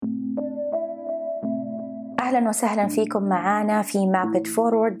أهلا وسهلا فيكم معانا في مابت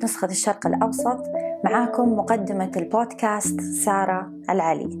فورورد نسخة الشرق الأوسط. معاكم مقدمة البودكاست سارة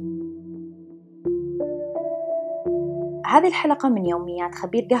العلي. هذه الحلقة من يوميات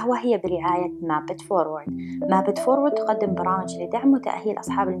خبير قهوة هي برعاية مابت فورورد. مابت فورورد تقدم برامج لدعم وتأهيل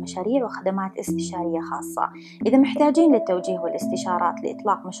أصحاب المشاريع وخدمات استشارية خاصة. إذا محتاجين للتوجيه والاستشارات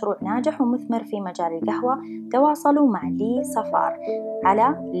لإطلاق مشروع ناجح ومثمر في مجال القهوة تواصلوا مع لي صفار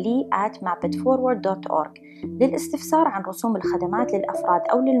على li@mapitforward.org للاستفسار عن رسوم الخدمات للأفراد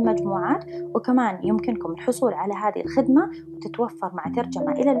أو للمجموعات، وكمان يمكنكم الحصول على هذه الخدمة وتتوفر مع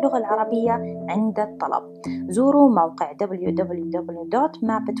ترجمة إلى اللغة العربية عند الطلب. زوروا موقع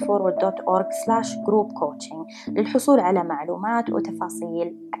www.mapitforward.org/group-coaching للحصول على معلومات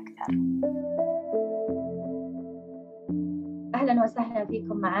وتفاصيل أكثر. أهلا وسهلا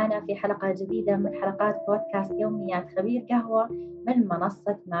فيكم معنا في حلقة جديدة من حلقات بودكاست يوميات خبير قهوة من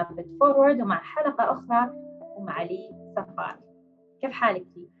منصة مابت فورورد، ومع حلقة أخرى ومع لي صفار. كيف حالك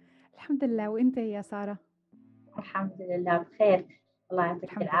لي؟ الحمد لله، وانت يا سارة؟ الحمد لله بخير، الله يعطيك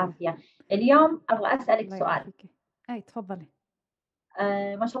الحمد العافية. اليوم أبغى أسألك الله سؤال. يعافيك. اي تفضلي.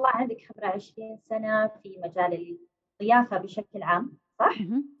 ما شاء الله عندك خبرة 20 سنة في مجال الضيافة بشكل عام، صح؟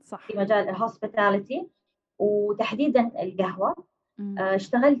 صح. في مجال الهوسبيتاليتي وتحديدا القهوة.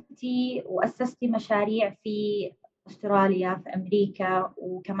 اشتغلتي وأسستي مشاريع في أستراليا، في أمريكا،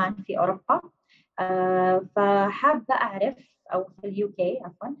 وكمان في أوروبا. فحابة أعرف، أو في اليو كي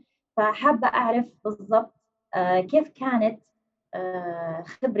عفوا، فحابة أعرف بالضبط كيف كانت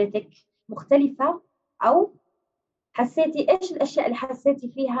خبرتك مختلفة، أو حسيتي إيش الأشياء اللي حسيتي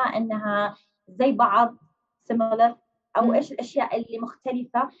فيها إنها زي بعض similar، أو إيش الأشياء اللي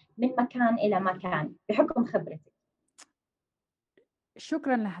مختلفة من مكان إلى مكان بحكم خبرتك؟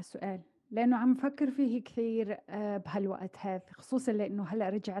 شكرا لهالسؤال، لأنه عم فكر فيه كثير بهالوقت هذا، خصوصا لأنه هلأ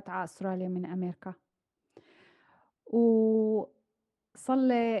رجعت على أستراليا من أمريكا،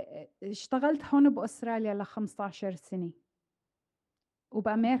 اشتغلت هون بأستراليا ل15 سنة،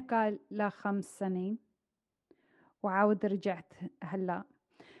 وبأمريكا ل5 سنين، وعاود رجعت هلأ.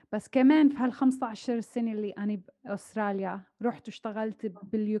 بس كمان في هال15 سنة اللي أنا بأستراليا رحت واشتغلت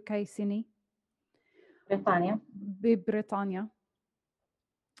باليوكي سنة ببريطانيا،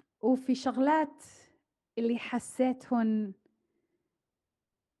 وفي شغلات اللي حسيتهن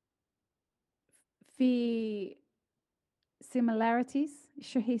في similarities.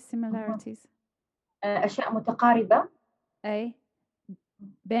 شو هي similarities؟ أشياء متقاربة، أي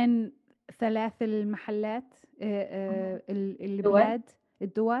بين 3 المحلات، البلاد،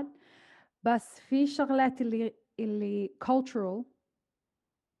 الدول. بس في شغلات اللي cultural،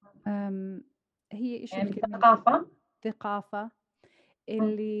 هي إيش يعني الكلمة؟ ثقافة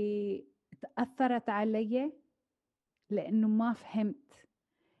اللي تأثرت علي لأنه ما فهمت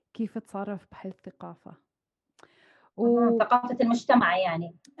كيف أتصرف بهالثقافة. ثقافة المجتمع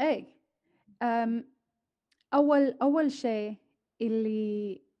يعني. أي أول شيء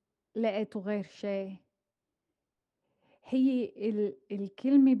اللي لقيته غير شيء هي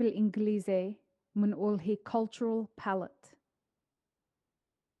الكلمة بالإنجليزي بنقول هي cultural palette،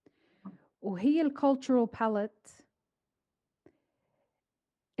 وهي cultural palette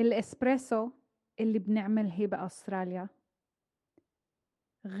الإسبريسو اللي بنعمله بأستراليا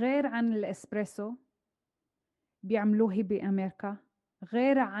غير عن الإسبريسو بيعملوه بأمريكا،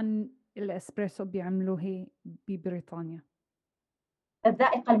 غير عن الإسبريسو بيعملوه ببريطانيا.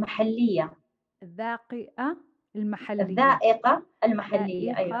 الذائقة المحلية. الذائقة المحلية. الذائقة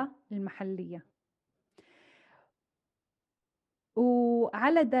المحلية، أيوة. المحلية.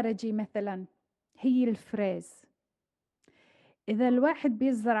 وعلى درجة مثلا هي الفريز، إذا الواحد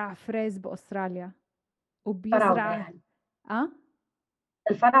بيزرع فريز بأستراليا فراولة وبيزرع يعني.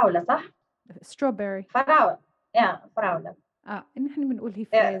 الفراولة صح؟ strawberry. فراولة. نحن بنقول هي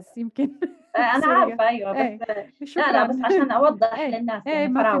فريز يمكن. أنا عارفة، أيوة، بس شكرا. لا بس عشان أوضح للناس يعني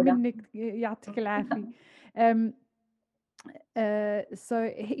ما فراولة. في منك، يعطيك العافية.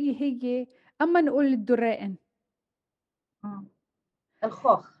 هي أما نقول الدرائن،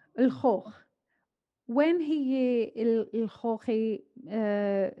 الخوخ. وين هي الخوخ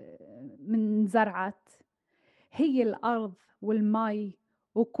من زرعت؟ هي الأرض والماء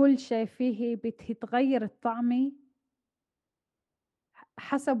وكل شيء فيه بتتغير الطعمة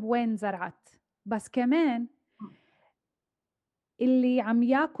حسب وين زرعت. بس كمان اللي عم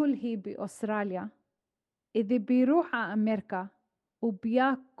ياكل هي بأستراليا إذا بيروح على أمريكا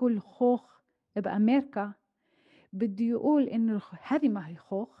وبياكل خوخ بأمريكا بده يقول إنه هذه ما هي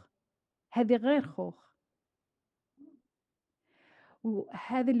خوخ، هذه غير خوخ.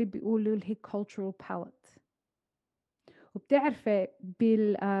 وهذا اللي بيقولوا له cultural palette. وبتعرفي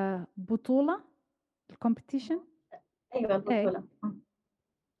بالبطولة الكومبيتيشن. أيوة ايه البطولة.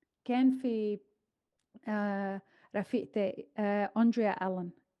 كان في رفيقتي أندريا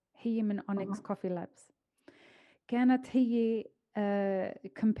ألين، هي من أونيكس كوفي لابس. كانت هي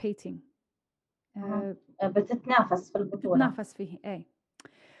competing بتتنافس في البطولة. تتنافس فيه. ايه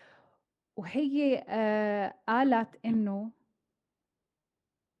وهي قالت إنه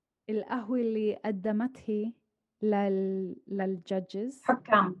القهوة اللي قدمتها للجادجز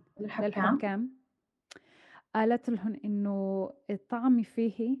الحكام. للحكام قالت لهم إنه الطعم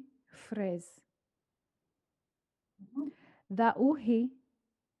فيه فريز. ذاقوه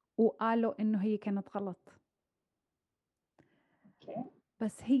وقالوا إنه هي كانت غلط. أوكي.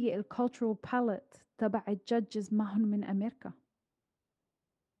 بس هي الكالتشرال باليت تبع الجادجز ما هم من أمريكا،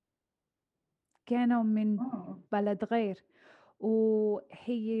 كانوا من بلد غير،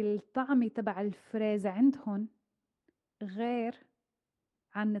 وهي الطعم تبع الفريز عندهم غير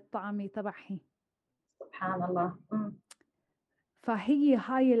عن الطعم تبعهي. سبحان الله. فهي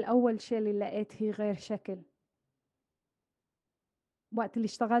هاي الأول شيء اللي لقيته غير شكل. وقت اللي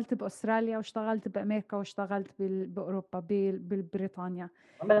اشتغلت بأستراليا واشتغلت بأمريكا واشتغلت بأوروبا ببريطانيا،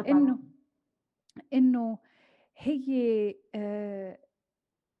 إنه هي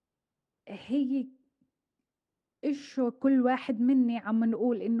هي إيشو كل واحد مني عم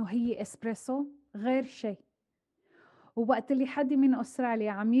نقول إنه هي إسبريسو غير شيء. ووقت اللي حد من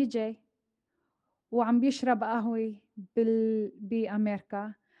أستراليا عم يجي وعم بيشرب قهوة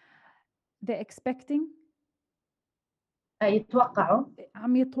بأمريكا they expecting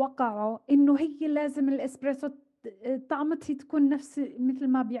عم يتوقعوا إنه هي لازم الإسبريسو طعمتها تكون نفس مثل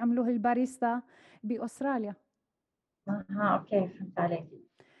ما بيعملوه الباريستا بأستراليا. أوكي فهمت عليك.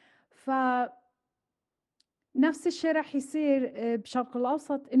 نفس الشيء راح يصير بشرق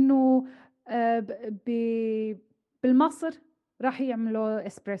الأوسط، إنه بالمصر راح يعملوا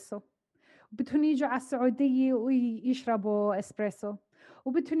إسبريسو، بدهم يجوا على السعودية ويشربوا إسبريسو،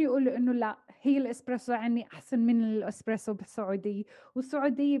 وبدهم يقولوا إنه لا هي الإسبريسو عني أحسن من الإسبريسو بالسعودية،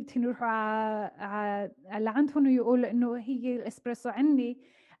 والسعودية بدهم يروحوا على عندهم ويقولوا إنه هي الإسبريسو عندي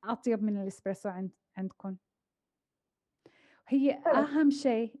أطيب من الإسبريسو عندكم. هي أهم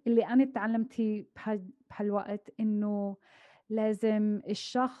شيء اللي أنا تعلمتي بهالوقت، إنه لازم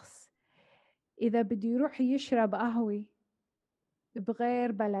الشخص إذا بده يروح يشرب قهوة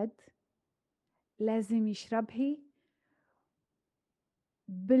بغير بلد لازم يشربها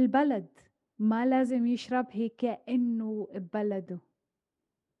بالبلد، ما لازم يشربها كأنه ببلده.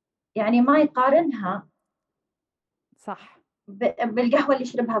 يعني ما يقارنها صح بالقهوة اللي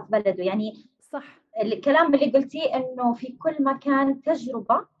يشربها في بلده. يعني صح الكلام اللي قلتيه إنه في كل مكان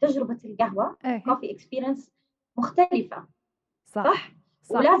تجربة القهوة كوفي اكسبيرينس مختلفة. صح؟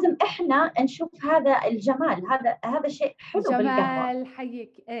 ولازم احنا نشوف هذا الجمال، هذا شيء حلو بالقهوة. جمال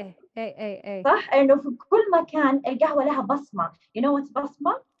حيك. ايه صح، انه في كل مكان القهوة لها بصمة. you know what's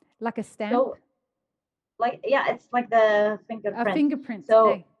بصمة؟ like a stamp. It's like the fingerprint. A fingerprint.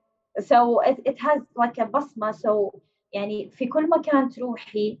 So it has like a بصمة. So يعني في كل مكان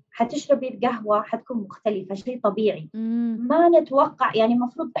تروحي حتشربي القهوة حتكون مختلفة، شيء طبيعي. ما نتوقع، يعني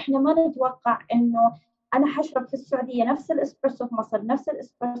المفروض احنا ما نتوقع انه انا حشرب في السعودية نفس الاسبريسو في مصر، نفس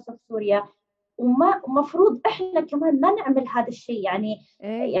الاسبريسو في سوريا، وما مفروض احنا كمان ما نعمل هذا الشيء. يعني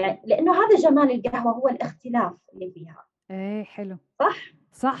لانه هذا جمال القهوة، هو الاختلاف اللي فيها. حلو.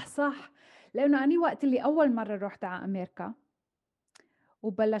 صح. لانه أنا وقت اللي اول مرة رحت على امريكا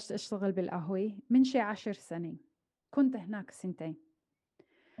وبلشت اشتغل بالقهوة من شي 10 سنين، كنت هناك 2 سنين.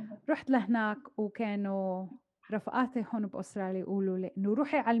 رحت لهناك وكانوا رفقاتي هون بأستراليا يقولوا لي إنه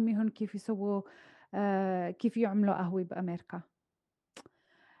روحي علميهم كيف يسووا كيف يعملوا قهوة بأمريكا.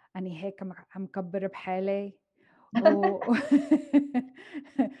 أنا هيك عم كبر بحالي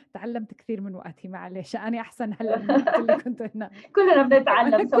تعلمت كثير من وقتي، معلش أنا أحسن هلا من وقت اللي كنت هنا. كلنا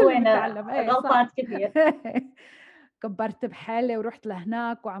بنتعلم، سوينا غلطات كثير. كبرت بحالي ورحت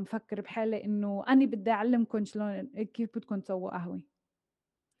لهناك وعم فكر بحالي إنه أنا بدي أعلمكم شلون كيف بدكم تسووا قهوة.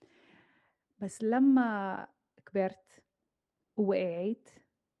 بس لما كبرت ووعيت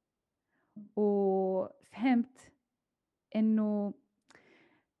وفهمت إنه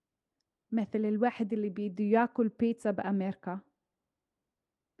مثل الواحد اللي بده ياكل بيتزا بأمريكا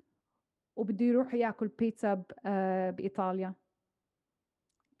وبده يروح ياكل بيتزا بإيطاليا،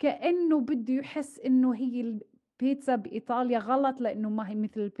 كأنه بده يحس إنه هي البيتزا بإيطاليا غلط لأنه ما هي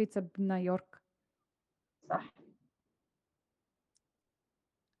مثل البيتزا بنيويورك. صح.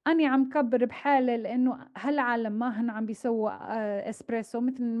 أنا عم كبر بحالي لأنه هالعالم ما هن عم بيسووا إسبريسو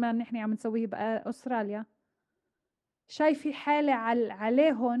مثل ما نحن عم نسويه بأستراليا. شايفي حالي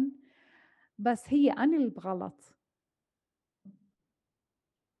عليهم، بس هي أنا اللي بغلط.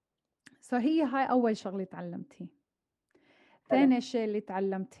 هي هاي أول شغلة تعلمتيه. حلو. ثاني شيء اللي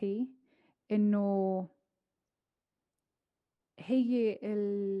تعلمتيه إنه هي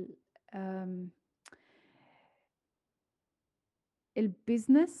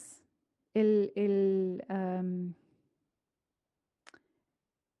الbusiness ال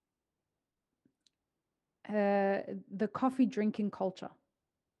the coffee drinking culture،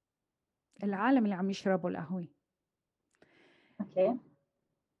 العالم اللي عم يشربوا القهوة اوكي.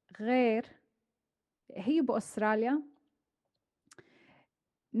 غير. هي بأستراليا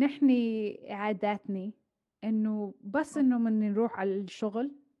نحن عاداتنا إنه بس إنه من نروح على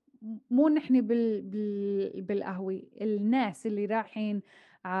الشغل، مو نحن بالقهوة، الناس اللي رايحين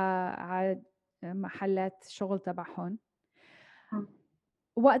على محلات شغل تبعهم مم.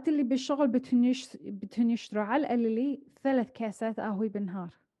 وقت اللي بالشغل بدهن يشتروا على القليلة 3 كاسات قهوة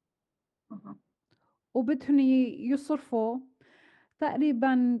بالنهار، مهم. وبدهن يصرفوا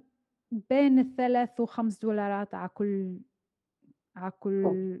تقريبا بين 3 و5 دولارات على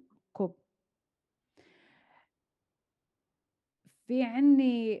كل كوب. في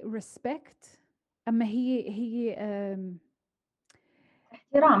عندي respect، أما هي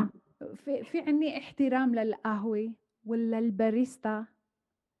احترام. في عندي احترام للقهوة ولا الباريستا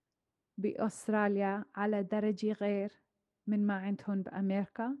بأستراليا على درجة غير من ما عندهم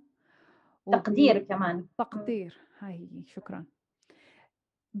بأمريكا. تقدير كمان. تقدير، هاي هي، شكرا.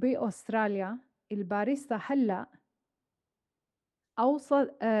 بأستراليا الباريستا هلأ أوصل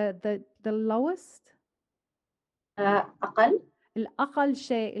the lowest، أقل. الأقل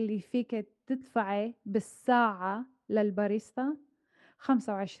شيء اللي فيك تدفعي بالساعة للباريستا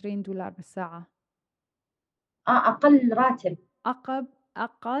 25 دولار بالساعة. أقل راتب.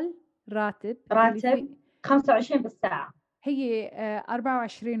 أقل راتب اللي راتب 25 بالساعة. هي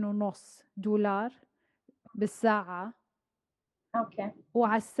 24.5 دولار بالساعة. أوكي.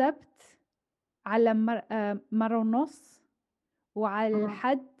 وعلى السبت على مرة ونص، وعلى مم.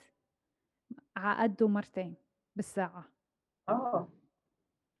 الحد عقده مرتين بالساعة. أوه.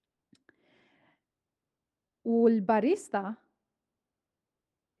 والباريستا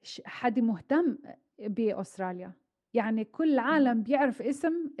حد مهتم بأستراليا، يعني كل العالم بيعرف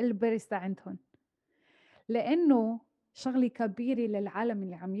اسم الباريستا عندهم، لأنه شغلة كبيرة للعالم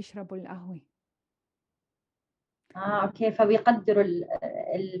اللي عم يشربوا القهوة. أوكي، فبيقدروا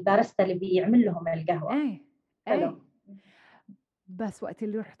الباريستا اللي بيعمل لهم القهوة. ايه حلو. ايه. بس وقت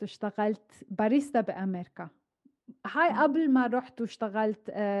اللي رحت اشتغلت باريستا بأمريكا، هاي قبل ما رحت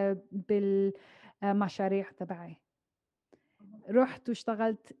واشتغلت بالمشاريع تبعي، رحت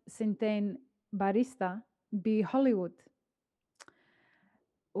واشتغلت 2 باريستا بهوليوود،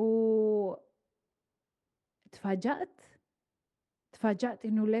 تفاجأت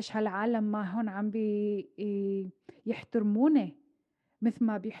إنه ليش هالعالم ما هون عم يحترموني مثل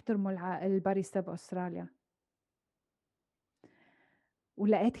ما بيحترموا الباريستا بأستراليا.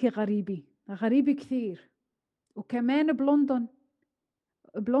 ولقيتها غريبة كثير. وكمان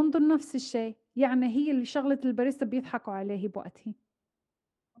بلندن نفس الشيء، يعني هي اللي شغلة الباريستا بيضحكوا عليه بوقتها،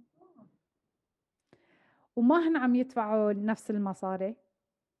 وما هن عم يدفعوا نفس المصاري.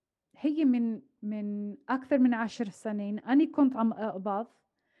 هي من أكثر من 10 سنين أنا كنت عم أقبض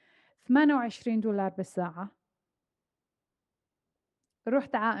 28 دولار بالساعة.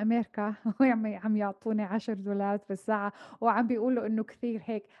 رحت على أمريكا وعم يعطوني 10 دولارات بالساعة، وعم بيقولوا إنه كثير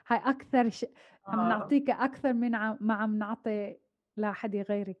هيك. هاي أكثر عم نعطيك أكثر من ما عم نعطي لحد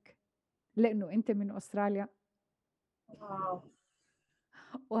غيرك، لأنه أنت من أستراليا. واو.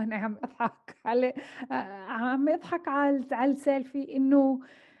 وأنا عم أضحك على السالفة إنه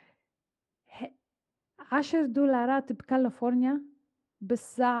 10 دولارات بكاليفورنيا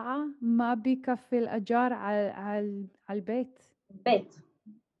بالساعة ما بيكفي الأجار على البيت. بيت.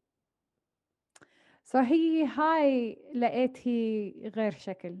 هي هاي لقيتها غير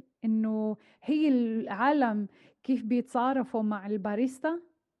شكل، إنه هي العالم كيف بيتصارفوا مع الباريستا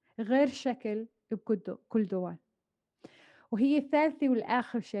غير شكل بكل دول. وهي الثالثة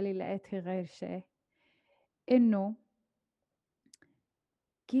والآخر شيء اللي لقيتها غير شيء، إنه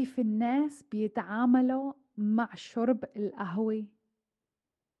كيف الناس بيتعاملوا مع شرب القهوة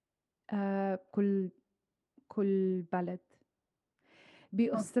كل بلد.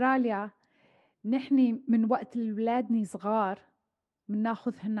 بأستراليا نحن من وقت الولادني صغار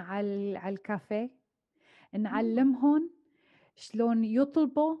بناخذهن على الكافيه، نعلمهم شلون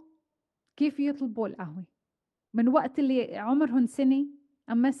يطلبوا، كيف يطلبوا القهوة من وقت اللي عمرهن سنة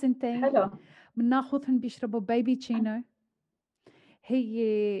أما 2 حلو. بناخذهن بيشربوا بيبي تشينو.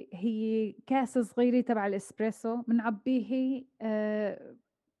 هي كاس صغيرة تبع الإسبريسو بنعبيه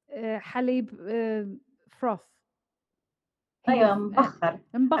حليب فروث، هي أيوة مبخر.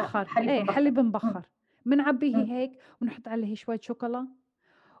 مبخر، حليب ايه مبخر. حليب مم. مبخر. بنعبيه مم. هيك ونحط عليه شوية شوكولا،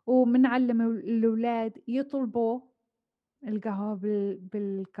 وبنعلم الأولاد يطلبوا القهوة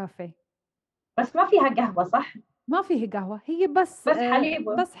بالكافيه. بس ما فيها قهوة صح؟ ما فيه قهوة، هي بس بس حليب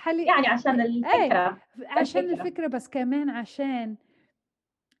بس حليب. يعني عشان ايه الفكرة. عشان الفكرة. الفكرة، بس كمان عشان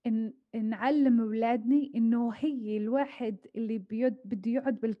نعلم أولادني إنه هي الواحد اللي بده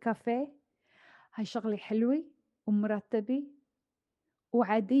يقعد بالكافيه، هاي شغلة حلوة ومرتبة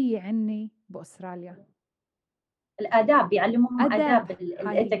وعادية عندي بأستراليا. الآداب بيعلموهم آداب، آداب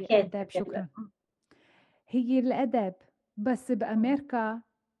هاي هي الإتيكيت. آداب، شكرا. هي الآداب، بس بأمريكا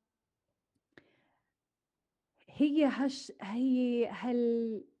هي هي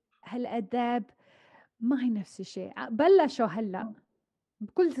هالآداب ما هي نفس الشيء. بلشوا هلأ،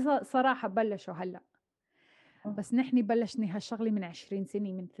 بكل صراحة بلشوا هلأ، بس نحن بلشنا هالشغلة من 20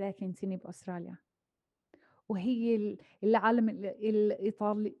 سنة، من 30 سنة بأستراليا. وهي العالم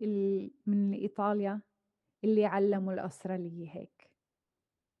الإيطالي من إيطاليا اللي علموا الأسترالية هيك.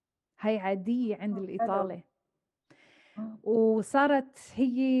 هاي عادية عند حلو. الإيطالي، وصارت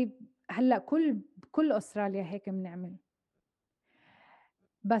هي هلأ بكل أستراليا هيك بنعمل.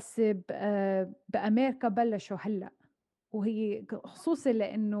 بس بأمريكا بلشوا هلأ، وهي خصوصي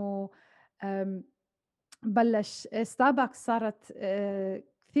لأنه بلش ستاربكس، صارت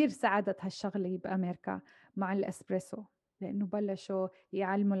كثير ساعدت هالشغلة بأمريكا مع الإسبريسو، لأنه بلشوا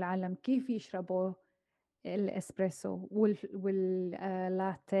يعلموا العالم كيف يشربوا الإسبريسو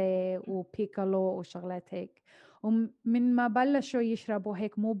واللاتيه وبيكالو وشغلات هيك. ومن ما بلشوا يشربوا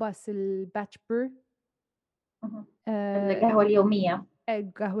هيك مو بس الباتش بر، القهوة اليومية،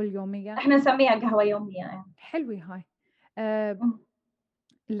 القهوة اليومية احنا نسميها قهوة يومية يعني. حلوة هاي. مم.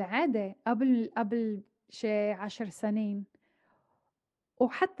 العادة قبل شي 10 سنين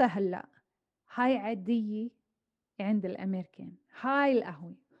وحتى هلأ هاي عادية عند الأمريكان، هاي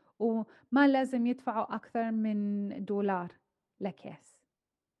القهوة، وما لازم يدفعوا أكثر من $1 لكاس.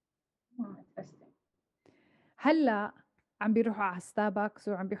 interesting. هلأ عم بيروحوا على ستاربكس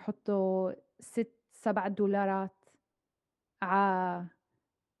وعم بيحطوا $6-7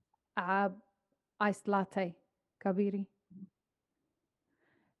 ع آيس لاتيه كبيرة.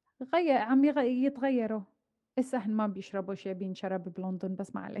 يتغيروا. هسه هن ما بيشربوا شي بينشرب بلندن،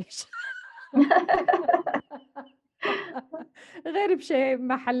 بس معلش. غير بشي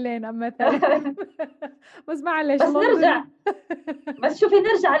محلين مثلا. بس معلش بس نرجع، لندن. بس شوفي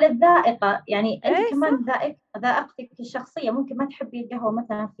نرجع للذائقة. يعني أنت ايه كمان صح. ذائقتك الشخصية، ممكن ما تحبي القهوة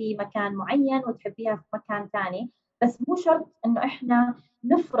مثلا في مكان معين وتحبيها في مكان ثاني، بس مو شرط إنه إحنا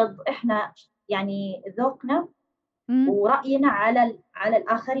نفرض إحنا يعني ذوقنا امم ورأينا على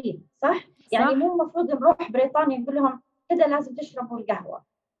الآخرين، صح؟ يعني صح مو المفروض نروح بريطانيا نقول لهم كذا لازم تشربوا القهوة.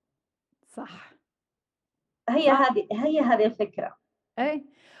 صح هي صح. هذه الفكرة. ايه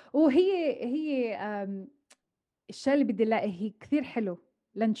هي الشيء اللي بدي الاقيه هي كثير حلو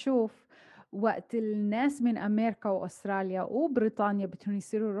لنشوف وقت الناس من امريكا واستراليا وبريطانيا بدهم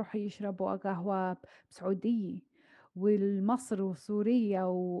يصيروا يروحوا يشربوا قهوة بسعودية والمصر وسوريا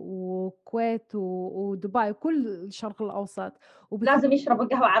والكويت ودبي وكل الشرق الاوسط، لازم يشربوا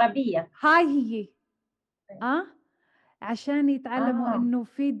قهوة عربية. هاي هي اه عشان يتعلموا آه. انه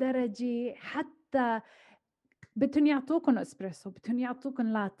في درجة، حتى بدهم يعطوكن اسبريسو، بدهم يعطوكن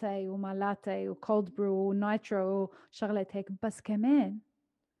لاتيه وما لاتيه وكولد برو ونايترو وشغلات هيك، بس كمان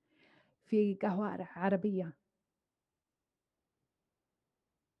في قهوة عربية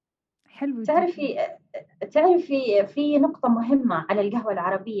حلوة جدا. تعرفي في نقطة مهمة على القهوة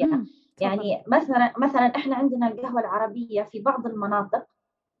العربية. تفضلي. يعني مثلا احنا عندنا القهوة العربية في بعض المناطق،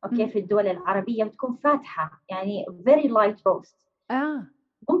 اوكي، امم في الدول العربية بتكون فاتحة، يعني very light roast. اه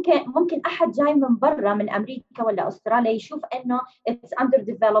ممكن احد جاي من برا من امريكا ولا استراليا يشوف انه it's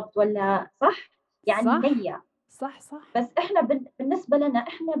underdeveloped ولا صح، يعني صح نية. صح صح بس احنا بالنسبة لنا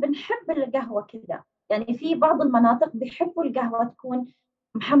احنا بنحب القهوة كذا. يعني في بعض المناطق بيحبوا القهوة تكون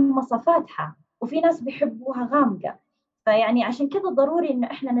محمصة فاتحة، وفي ناس بيحبوها غامقة. فيعني عشان كذا ضروري انه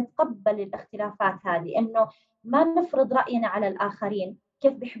احنا نتقبل الاختلافات هذه، انه ما نفرض رأينا على الآخرين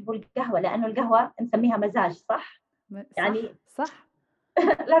كيف بيحبوا القهوة، لأنه القهوة نسميها مزاج، صح؟ صح يعني صح.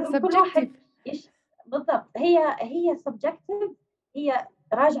 لازم كل subjective. واحد بالضبط. هي subjective، هي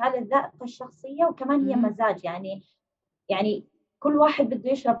راجعة للذائقة الشخصية، وكمان هي امم مزاج. يعني كل واحد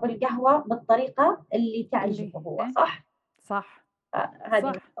بده يشرب القهوة بالطريقة اللي اللي تعجبه هو، ايه صح؟ صح هذه صح.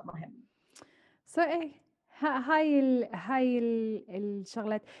 نقطة مهمة. ايه هاي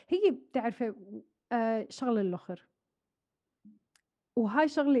الشغلات هي بتعرفي. شغل الأخر، وهاي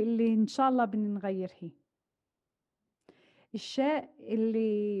شغلة اللي إن شاء الله بدنا نغير هي الشيء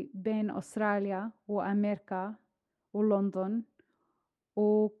اللي بين أستراليا وأمريكا ولندن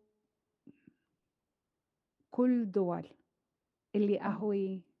وكل دول اللي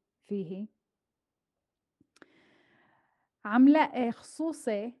أهوي فيه. عاملة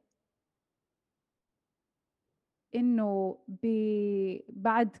خصوصي إنه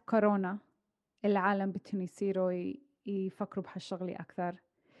بعد كورونا العالم بدهم يصيروا يفكروا بهالشغلة أكثر،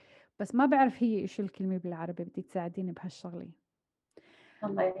 بس ما بعرف هي إيش الكلمة بالعربي، بدك تساعديني بهالشغلة.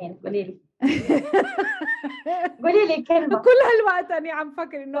 الله يعينك، قولي لي قولي لي كلمة. كل هالوقت أنا عم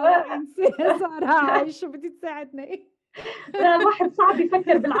فكر إنه إنسان صار عايش، شو بدي تساعدني؟ لا الواحد صعب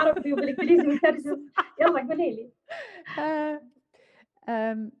يفكر بالعربي وبالإنجليزي ويترجم. يلا قولي لي.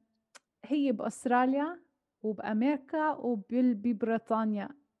 هي بأستراليا وبأمريكا وببريطانيا.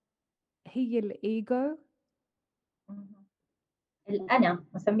 هي الإيجو، الأنا،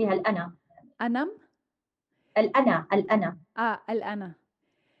 نسميها الأنا. أنم، الأنا الأنا.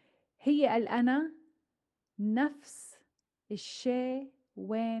 هي الأنا نفس الشيء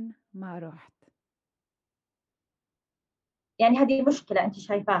وين ما رحت. يعني هذه مشكلة أنت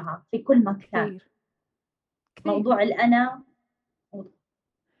شايفاها في كل مكان. كثير. موضوع الأنا.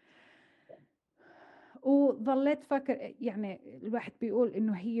 وظليت فكر، يعني الواحد بيقول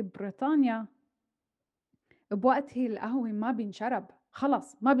إنه هي بريطانيا بوقت هي القهوة ما بينشرب،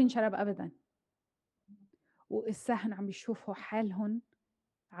 خلص ما بينشرب أبدا، وإساهن عم بيشوفوا حالهم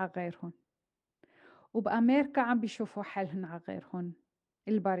على غيرهم. وبأمريكا عم بيشوفوا حالهم على غيرهم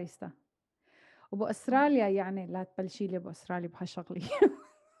الباريستا. وبأستراليا يعني لا تبلشي لي بأستراليا بهالشغلة.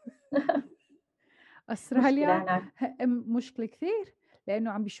 أستراليا مشكلة كثير،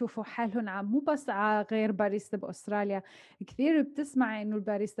 لأنه عم بيشوفوا حالهم مو بس على غير باريستا بأستراليا، كثير بتسمعي إنه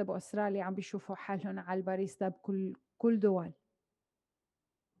الباريستا بأستراليا عم بيشوفوا حالهم على الباريستا بكل دول.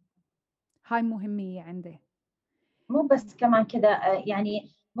 هاي مهمية عندي. مو بس كمان كذا،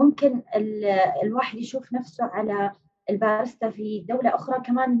 يعني ممكن الواحد يشوف نفسه على الباريستا في دولة أخرى.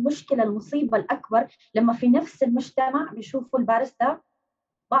 كمان المشكلة المصيبة الأكبر لما في نفس المجتمع بيشوفوا الباريستا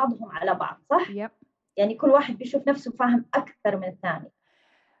بعضهم على بعض، صح؟ يب. يعني كل واحد بيشوف نفسه فاهم أكثر من الثاني.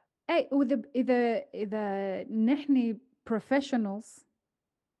 أي، إذا نحن professionals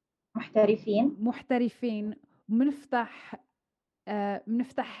محترفين بنفتح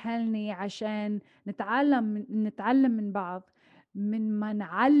حالنا عشان نتعلم من بعض، من ما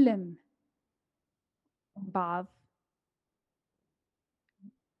نعلم بعض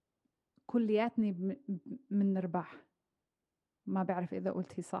كلياتنا بنربح. ما بعرف إذا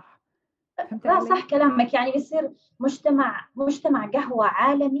قلتي صح. لا صح كلامك، يعني بيصير مجتمع قهوة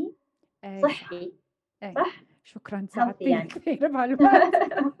عالمي صحي. صح؟ شكرا، ساعدتيني يعني. كثير بهالوقت.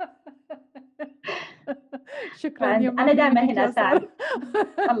 شكرا. أنا دائما هنا أساعد.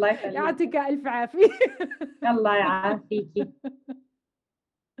 الله يخليك. يعطيك ألف عافية. الله يعافيكي.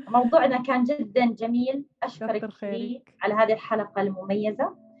 موضوعنا كان جدا جميل، أشكرك كثير على هذه الحلقة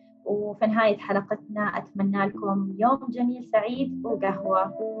المميزة. وفي نهاية حلقتنا أتمنى لكم يوم جميل سعيد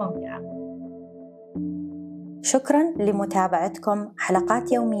وقهوة ممتعة. شكرا لمتابعتكم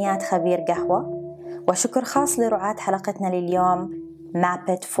حلقات يوميات خبير قهوة، وشكر خاص لرعاة حلقتنا لليوم Map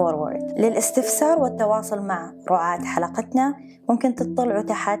It Forward. للاستفسار والتواصل مع رعاة حلقتنا ممكن تطلعوا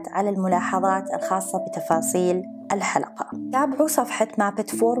تحت على الملاحظات الخاصة بتفاصيل الحلقة. تابعوا صفحة Map It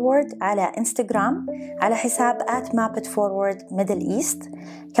Forward على انستغرام على حساب @mapitforwardmiddleeast.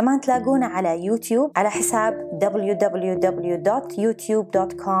 كمان تلاقونا على يوتيوب على حساب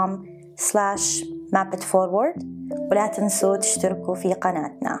www.youtube.com/mapitforward، ولا تنسوا تشتركوا في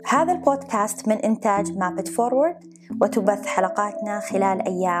قناتنا. هذا البودكاست من إنتاج Map It Forward، وتبث حلقاتنا خلال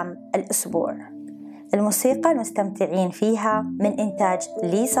أيام الأسبوع. الموسيقى المستمتعين فيها من إنتاج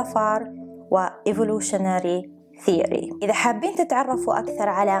لي صفار و Evolutionary Theory. إذا حابين تتعرفوا أكثر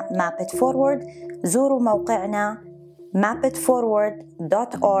على Map It Forward زوروا موقعنا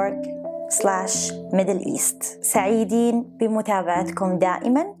mapitforward.org/middleeast. سعيدين بمتابعتكم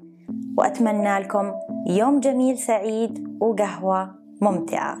دائما، وأتمنى لكم يوم جميل سعيد وقهوة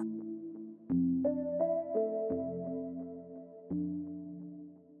ممتعة.